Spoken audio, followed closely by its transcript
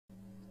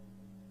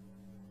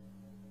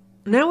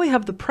Now we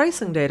have the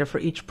pricing data for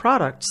each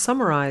product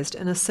summarized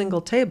in a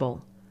single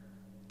table.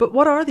 But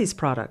what are these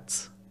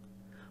products?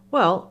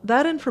 Well,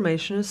 that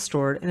information is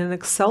stored in an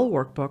Excel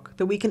workbook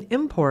that we can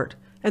import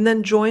and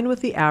then join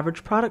with the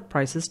average product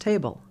prices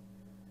table.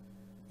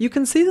 You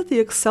can see that the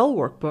Excel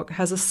workbook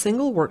has a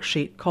single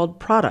worksheet called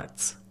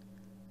Products.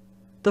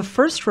 The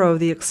first row of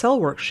the Excel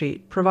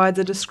worksheet provides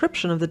a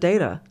description of the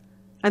data,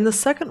 and the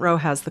second row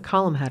has the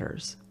column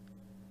headers.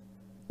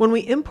 When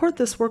we import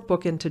this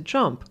workbook into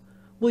JMP,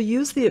 we'll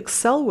use the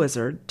Excel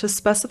wizard to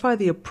specify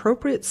the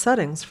appropriate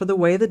settings for the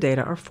way the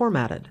data are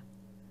formatted.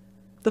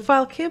 The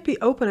file can't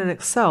be open in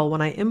Excel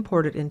when I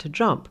import it into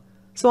JMP,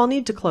 so I'll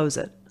need to close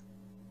it.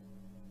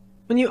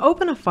 When you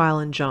open a file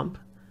in JMP,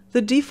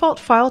 the default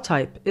file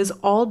type is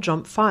all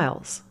JMP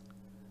files.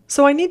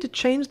 So I need to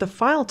change the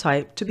file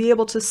type to be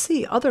able to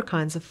see other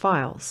kinds of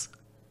files.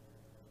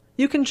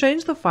 You can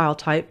change the file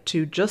type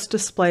to just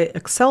display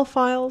Excel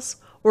files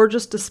or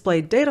just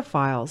display data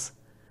files,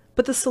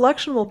 but the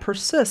selection will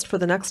persist for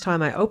the next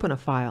time I open a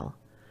file,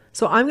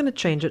 so I'm going to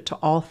change it to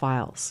all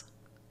files.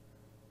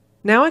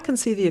 Now I can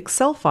see the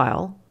Excel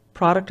file,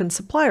 Product and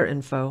Supplier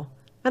Info,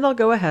 and I'll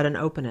go ahead and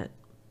open it.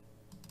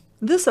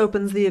 This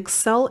opens the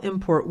Excel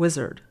Import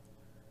Wizard.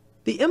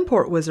 The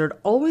Import Wizard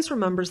always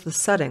remembers the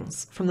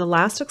settings from the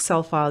last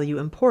Excel file you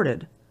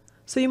imported,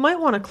 so you might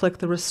want to click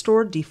the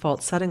Restore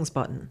Default Settings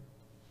button.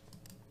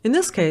 In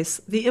this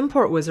case, the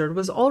Import Wizard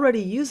was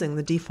already using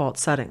the default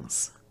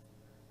settings.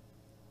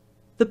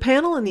 The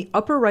panel in the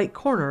upper right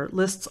corner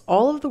lists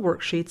all of the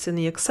worksheets in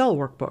the Excel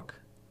workbook.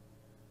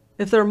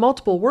 If there are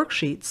multiple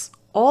worksheets,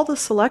 all the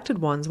selected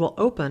ones will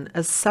open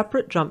as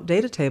separate JMP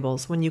data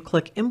tables when you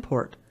click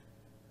Import,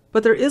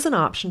 but there is an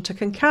option to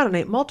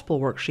concatenate multiple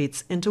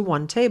worksheets into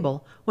one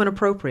table when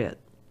appropriate.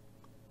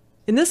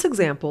 In this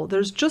example,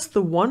 there's just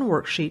the one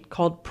worksheet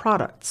called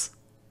Products.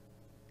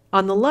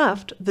 On the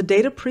left, the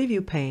Data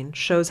Preview pane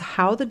shows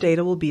how the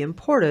data will be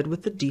imported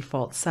with the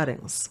default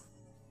settings.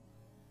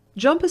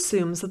 JMP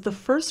assumes that the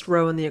first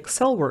row in the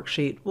Excel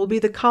worksheet will be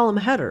the column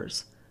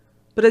headers,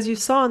 but as you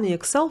saw in the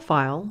Excel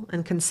file,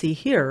 and can see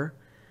here,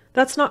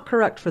 that's not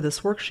correct for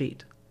this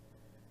worksheet.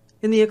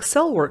 In the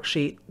Excel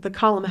worksheet, the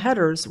column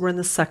headers were in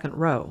the second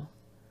row.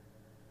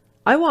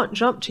 I want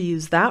JMP to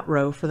use that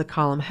row for the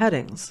column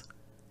headings,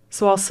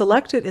 so I'll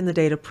select it in the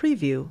Data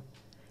Preview,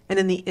 and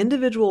in the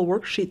Individual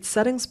Worksheet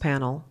Settings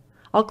panel,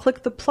 I'll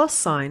click the plus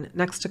sign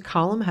next to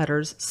Column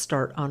Headers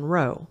Start on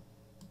Row.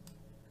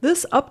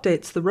 This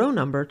updates the row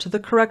number to the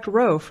correct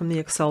row from the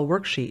Excel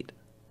worksheet.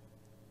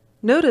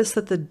 Notice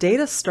that the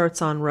Data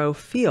Starts on Row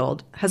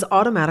field has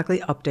automatically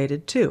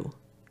updated too.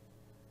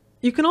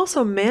 You can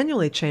also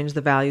manually change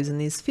the values in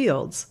these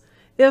fields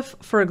if,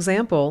 for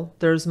example,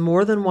 there's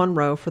more than one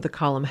row for the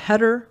column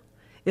header,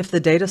 if the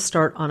data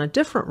start on a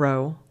different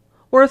row,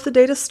 or if the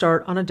data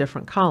start on a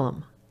different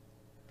column.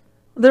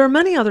 There are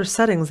many other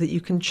settings that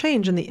you can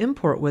change in the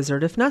Import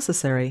Wizard if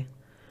necessary,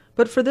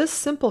 but for this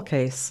simple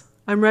case,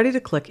 I'm ready to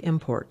click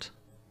Import.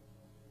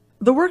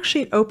 The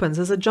worksheet opens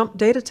as a JMP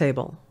data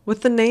table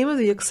with the name of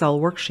the Excel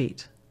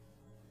worksheet.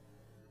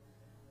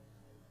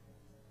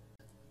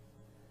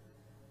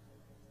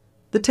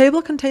 The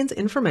table contains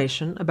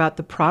information about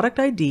the product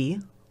ID,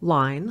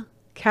 line,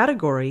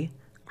 category,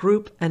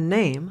 group, and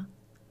name,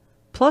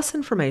 plus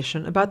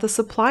information about the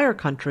supplier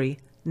country,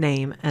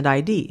 name, and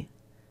ID.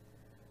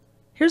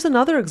 Here's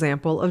another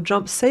example of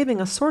JMP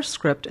saving a source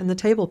script in the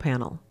table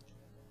panel.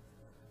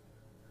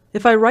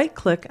 If I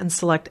right-click and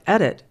select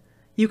Edit,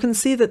 you can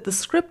see that the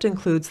script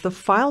includes the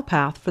file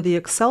path for the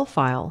Excel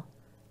file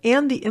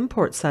and the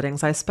import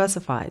settings I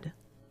specified.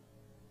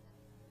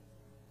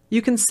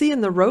 You can see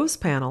in the Rows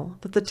panel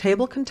that the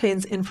table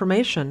contains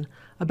information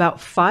about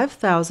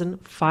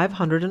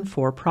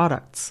 5,504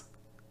 products.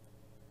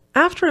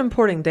 After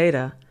importing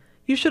data,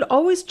 you should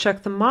always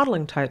check the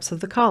modeling types of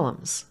the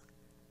columns.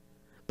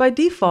 By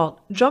default,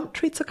 JMP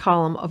treats a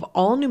column of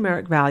all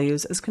numeric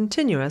values as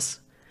continuous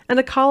and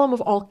a column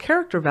of all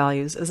character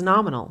values as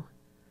nominal.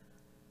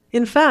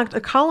 In fact, a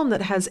column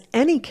that has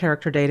any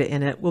character data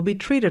in it will be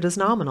treated as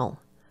nominal.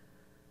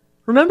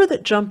 Remember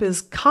that JMP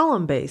is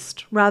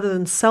column-based rather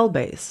than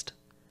cell-based,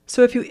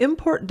 so if you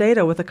import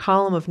data with a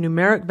column of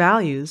numeric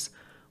values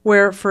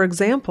where, for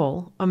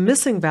example, a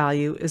missing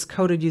value is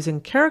coded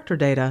using character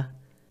data,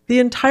 the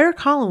entire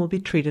column will be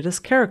treated as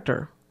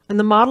character, and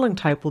the modeling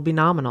type will be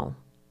nominal.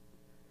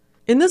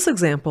 In this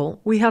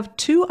example, we have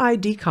two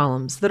ID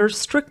columns that are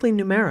strictly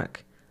numeric,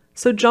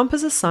 so JMP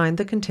has assigned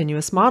the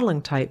continuous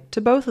modeling type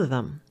to both of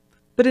them.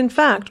 But in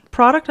fact,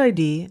 product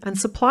ID and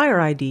supplier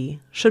ID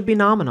should be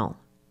nominal.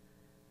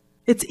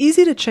 It's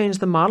easy to change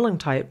the modeling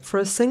type for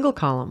a single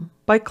column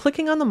by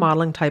clicking on the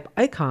modeling type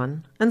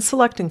icon and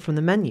selecting from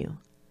the menu.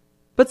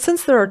 But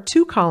since there are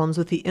two columns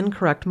with the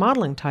incorrect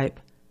modeling type,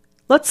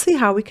 let's see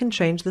how we can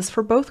change this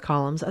for both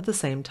columns at the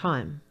same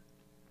time.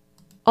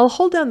 I'll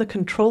hold down the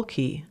Control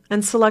key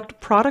and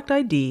select Product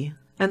ID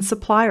and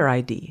Supplier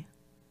ID.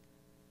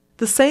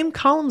 The same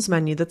Columns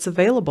menu that's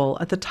available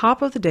at the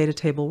top of the data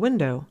table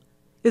window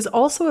is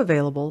also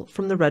available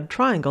from the red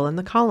triangle in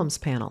the Columns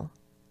panel.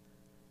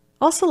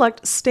 I'll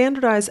select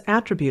Standardize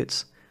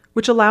Attributes,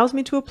 which allows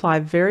me to apply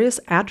various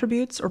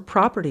attributes or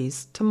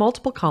properties to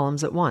multiple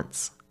columns at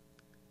once.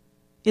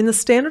 In the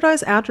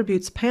Standardize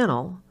Attributes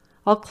panel,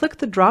 I'll click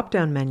the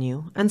drop-down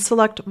menu and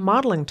select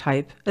Modeling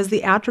Type as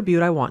the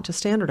attribute I want to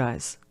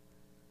standardize.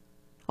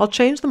 I'll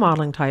change the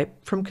modeling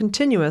type from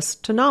continuous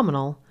to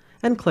nominal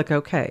and click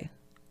OK.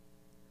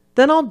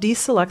 Then I'll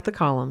deselect the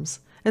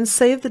columns and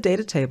save the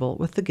data table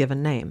with the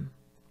given name.